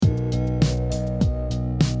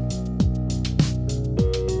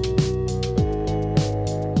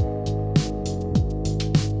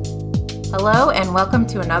Hello, and welcome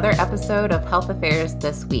to another episode of Health Affairs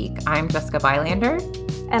This Week. I'm Jessica Bylander.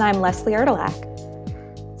 And I'm Leslie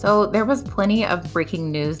Erdelak. So there was plenty of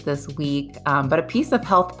breaking news this week, but a piece of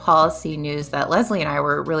health policy news that Leslie and I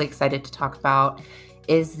were really excited to talk about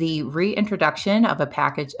is the reintroduction of a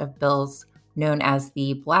package of bills known as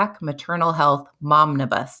the Black Maternal Health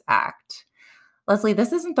Momnibus Act. Leslie,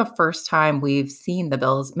 this isn't the first time we've seen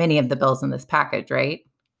many of the bills in this package, right?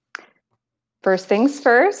 First things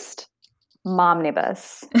first,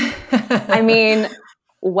 Momnibus. I mean,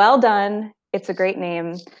 well done. It's a great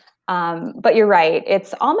name. But you're right.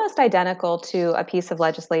 It's almost identical to a piece of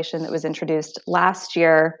legislation that was introduced last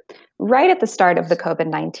year, right at the start of the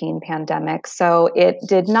COVID-19 pandemic. So it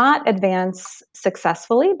did not advance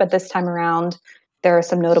successfully, but this time around, there are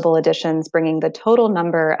some notable additions, bringing the total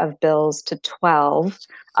number of bills to 12,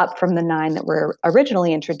 up from the 9 that were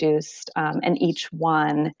originally introduced, and each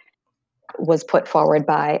one was put forward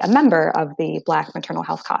by a member of the Black Maternal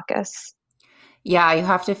Health Caucus. Yeah, you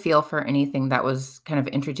have to feel for anything that was kind of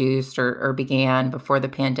introduced or began before the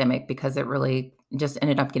pandemic because it really just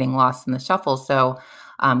ended up getting lost in the shuffle. So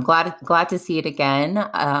glad to see it again.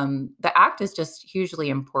 The act is just hugely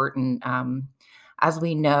important. As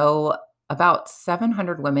we know, about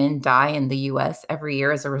 700 women die in the US every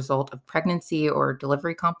year as a result of pregnancy or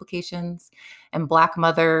delivery complications. And Black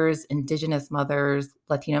mothers, Indigenous mothers,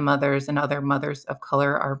 Latina mothers, and other mothers of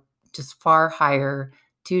color are just far higher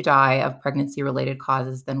to die of pregnancy-related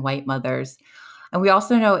causes than white mothers. And we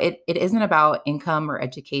also know it isn't about income or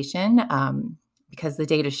education, because the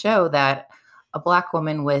data show that a Black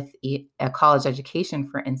woman with a college education,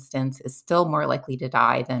 for instance, is still more likely to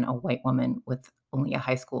die than a white woman with only a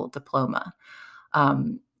high school diploma.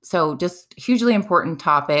 So just hugely important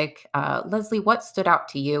topic. Leslie, what stood out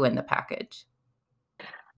to you in the package?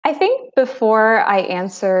 I think before I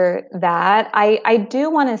answer that, I do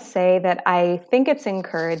want to say that I think it's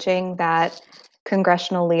encouraging that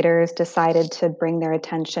congressional leaders decided to bring their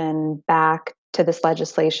attention back to this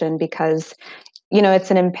legislation because,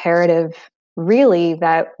 it's an imperative, really,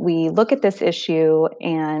 that we look at this issue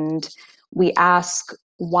and we ask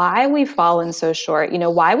why we've fallen so short,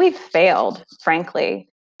 why we've failed, frankly,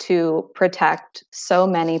 to protect so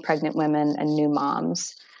many pregnant women and new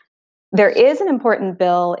moms. There is an important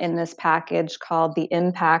bill in this package called the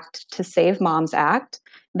Impact to Save Moms Act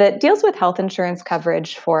that deals with health insurance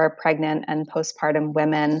coverage for pregnant and postpartum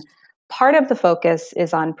women. Part of the focus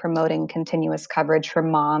is on promoting continuous coverage for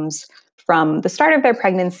moms from the start of their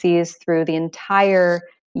pregnancies through the entire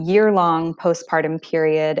year-long postpartum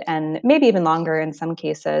period, and maybe even longer in some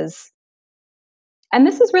cases. And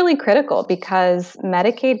this is really critical because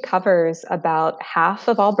Medicaid covers about half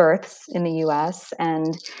of all births in the US,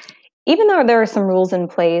 and even though there are some rules in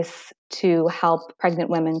place to help pregnant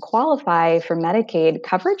women qualify for Medicaid,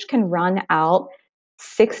 coverage can run out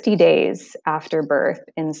 60 days after birth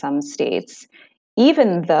in some states,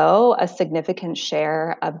 even though a significant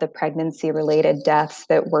share of the pregnancy related deaths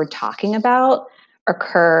that we're talking about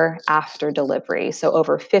occur after delivery. So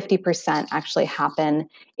over 50% actually happen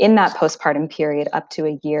in that postpartum period up to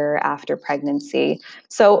a year after pregnancy.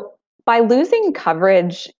 So by losing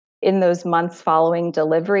coverage in those months following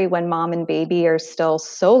delivery when mom and baby are still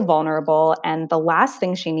so vulnerable, and the last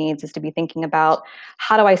thing she needs is to be thinking about,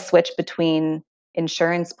 how do I switch between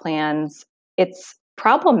insurance plans? It's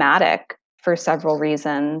problematic for several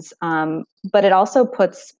reasons, but it also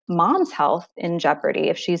puts mom's health in jeopardy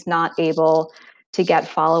if she's not able to get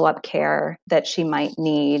follow-up care that she might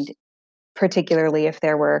need, particularly if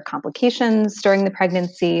there were complications during the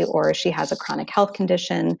pregnancy or she has a chronic health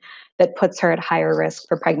condition that puts her at higher risk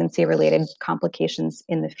for pregnancy-related complications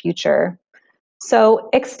in the future. So,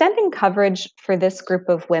 extending coverage for this group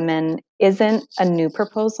of women isn't a new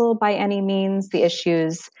proposal by any means. The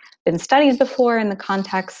issue's been studied before in the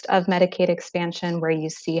context of Medicaid expansion, where you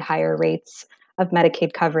see higher rates of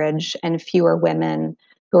Medicaid coverage and fewer women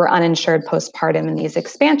who are uninsured postpartum in these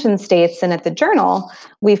expansion states. And at the Journal,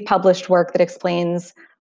 we've published work that explains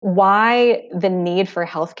why the need for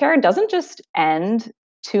healthcare doesn't just end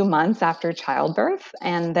 2 months after childbirth,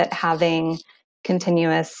 and that having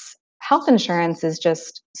continuous health insurance is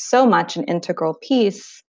just so much an integral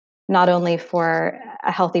piece, not only for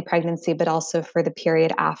a healthy pregnancy, but also for the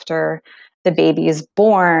period after the baby is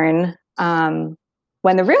born.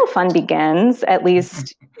 When the real fun begins, at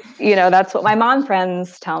least, that's what my mom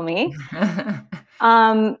friends tell me.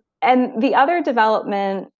 And the other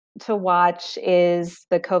development to watch is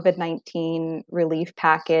the COVID-19 relief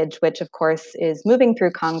package, which of course is moving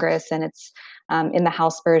through Congress, and it's in the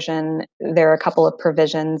House version. There are a couple of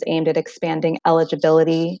provisions aimed at expanding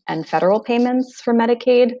eligibility and federal payments for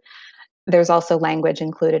Medicaid. There's also language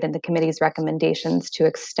included in the committee's recommendations to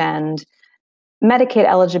extend Medicaid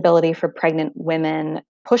eligibility for pregnant women,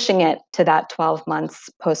 pushing it to that 12 months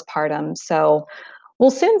postpartum. So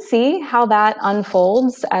we'll soon see how that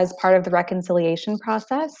unfolds as part of the reconciliation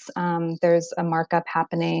process. There's a markup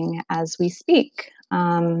happening as we speak.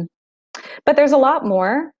 But there's a lot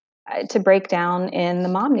more to break down in the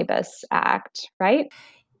Momnibus Act, right?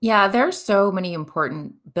 Yeah, there's so many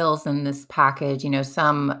important bills in this package.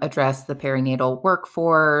 Some address the perinatal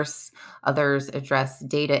workforce, others address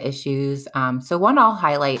data issues. So, one I'll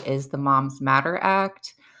highlight is the Moms Matter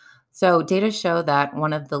Act. So, data show that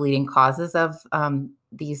one of the leading causes of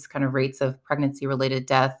these kind of rates of pregnancy related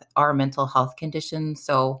death are mental health conditions.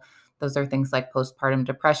 So, those are things like postpartum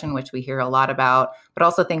depression, which we hear a lot about, but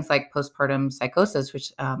also things like postpartum psychosis,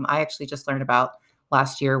 which I actually just learned about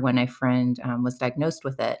last year when a friend was diagnosed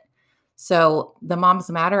with it. So, the Moms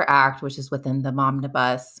Matter Act, which is within the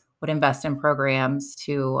Momnibus, would invest in programs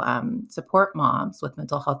to support moms with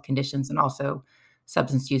mental health conditions and also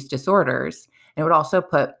substance use disorders. And it would also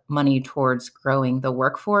put money towards growing the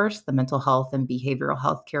workforce, the mental health and behavioral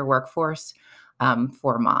health care workforce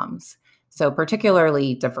for moms. So,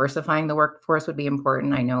 particularly diversifying the workforce would be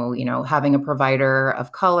important. I know, having a provider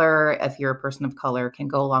of color, if you're a person of color, can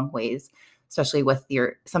go a long ways, especially with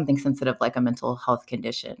your something sensitive like a mental health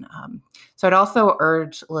condition. So, I'd also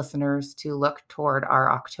urge listeners to look toward our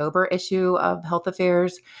October issue of Health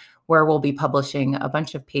Affairs, where we'll be publishing a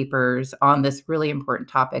bunch of papers on this really important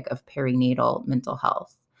topic of perinatal mental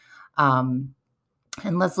health. Um,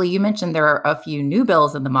 and Leslie, you mentioned there are a few new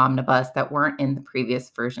bills in the Momnibus that weren't in the previous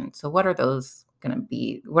version. So, what are those going to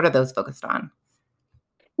be? What are those focused on?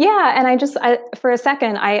 Yeah, and for a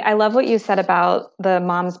second, I love what you said about the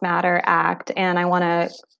Moms Matter Act, and I want to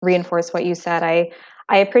reinforce what you said.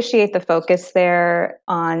 I appreciate the focus there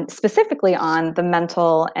on specifically on the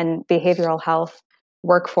mental and behavioral health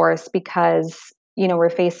workforce because we're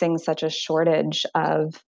facing such a shortage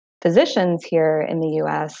of physicians here in the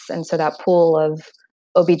US, and so that pool of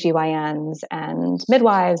OBGYNs and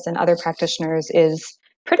midwives and other practitioners is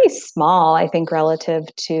pretty small, I think, relative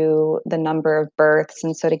to the number of births.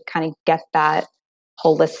 And so to kind of get that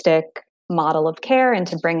holistic model of care and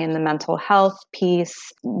to bring in the mental health piece,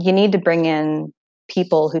 you need to bring in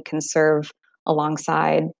people who can serve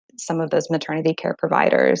alongside some of those maternity care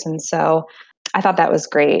providers. And so I thought that was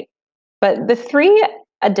great. But the three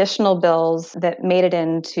additional bills that made it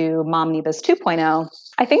into Momnibus 2.0,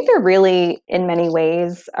 I think they're really, in many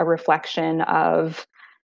ways, a reflection of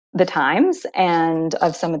the times and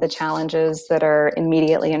of some of the challenges that are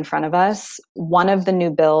immediately in front of us. One of the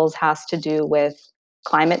new bills has to do with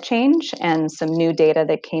climate change and some new data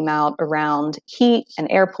that came out around heat and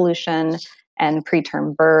air pollution and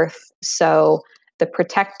preterm birth. So, the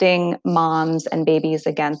Protecting Moms and Babies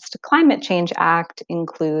Against Climate Change Act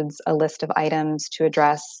includes a list of items to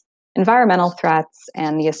address environmental threats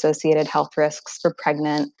and the associated health risks for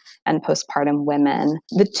pregnant and postpartum women.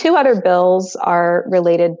 The two other bills are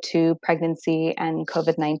related to pregnancy and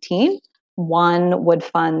COVID 19. One would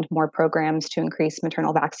fund more programs to increase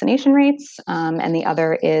maternal vaccination rates, and the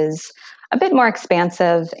other is a bit more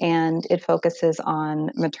expansive and it focuses on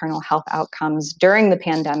maternal health outcomes during the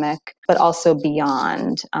pandemic, but also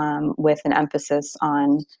beyond, with an emphasis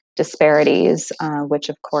on disparities, which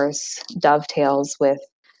of course dovetails with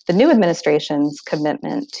the new administration's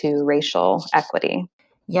commitment to racial equity.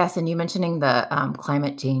 Yes, and you mentioning the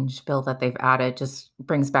climate change bill that they've added just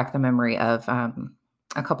brings back the memory of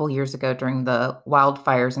a couple years ago during the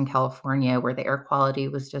wildfires in California, where the air quality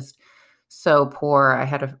was just so poor. I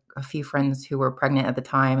had a few friends who were pregnant at the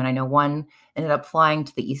time, and I know one ended up flying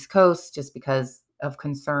to the East Coast just because of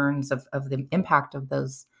concerns of the impact of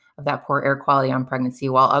that poor air quality on pregnancy,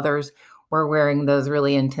 while others were wearing those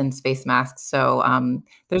really intense face masks. So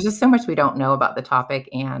there's just so much we don't know about the topic,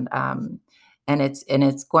 and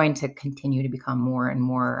it's going to continue to become more and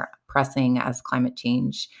more pressing as climate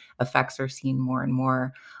change effects are seen more and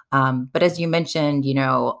more. But as you mentioned,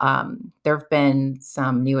 there have been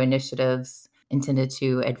some new initiatives intended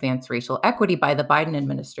to advance racial equity by the Biden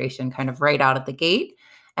administration, kind of right out of the gate.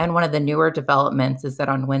 And one of the newer developments is that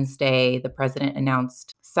on Wednesday, the president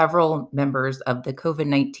announced several members of the COVID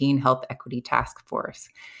 19 Health Equity Task Force.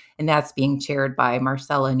 And that's being chaired by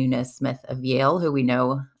Marcella Nunes Smith of Yale, who we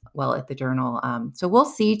know well at the Journal. So we'll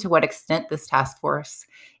see to what extent this task force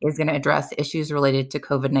is going to address issues related to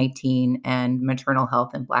COVID 19 and maternal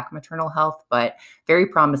health and Black maternal health, but very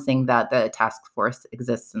promising that the task force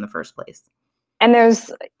exists in the first place. And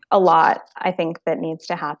there's a lot, I think, that needs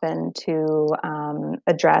to happen to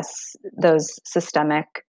address those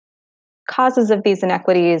systemic causes of these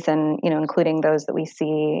inequities and, including those that we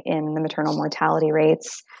see in the maternal mortality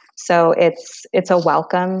rates. So it's a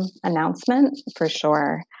welcome announcement for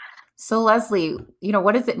sure. So Leslie,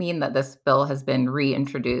 what does it mean that this bill has been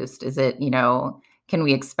reintroduced? Is it, can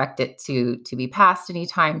we expect it to be passed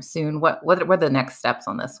anytime soon? What are the next steps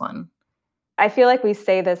on this one? I feel like we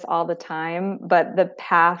say this all the time, but the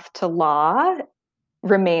path to law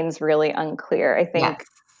remains really unclear. I Yes. think,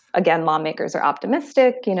 again, lawmakers are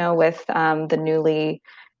optimistic, with the newly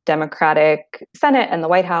Democratic Senate and the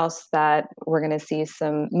White House that we're going to see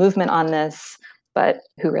some movement on this, but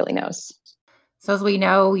who really knows? So as we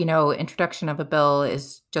know, introduction of a bill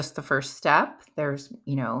is just the first step. There's,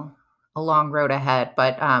 a long road ahead,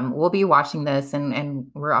 but we'll be watching this and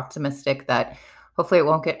we're optimistic that hopefully it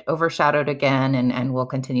won't get overshadowed again and we'll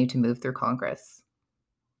continue to move through Congress.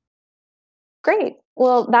 Great.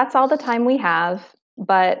 Well, that's all the time we have,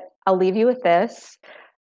 but I'll leave you with this.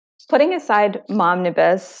 Putting aside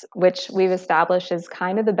Momnibus, which we've established is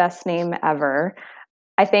kind of the best name ever,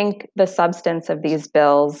 I think the substance of these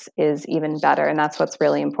bills is even better, and that's what's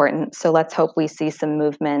really important. So let's hope we see some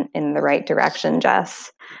movement in the right direction,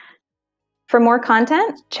 Jess. For more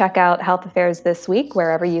content, check out Health Affairs This Week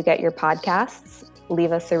wherever you get your podcasts.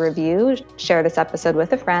 Leave us a review, share this episode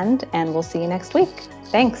with a friend, and we'll see you next week.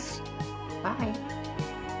 Thanks. Bye.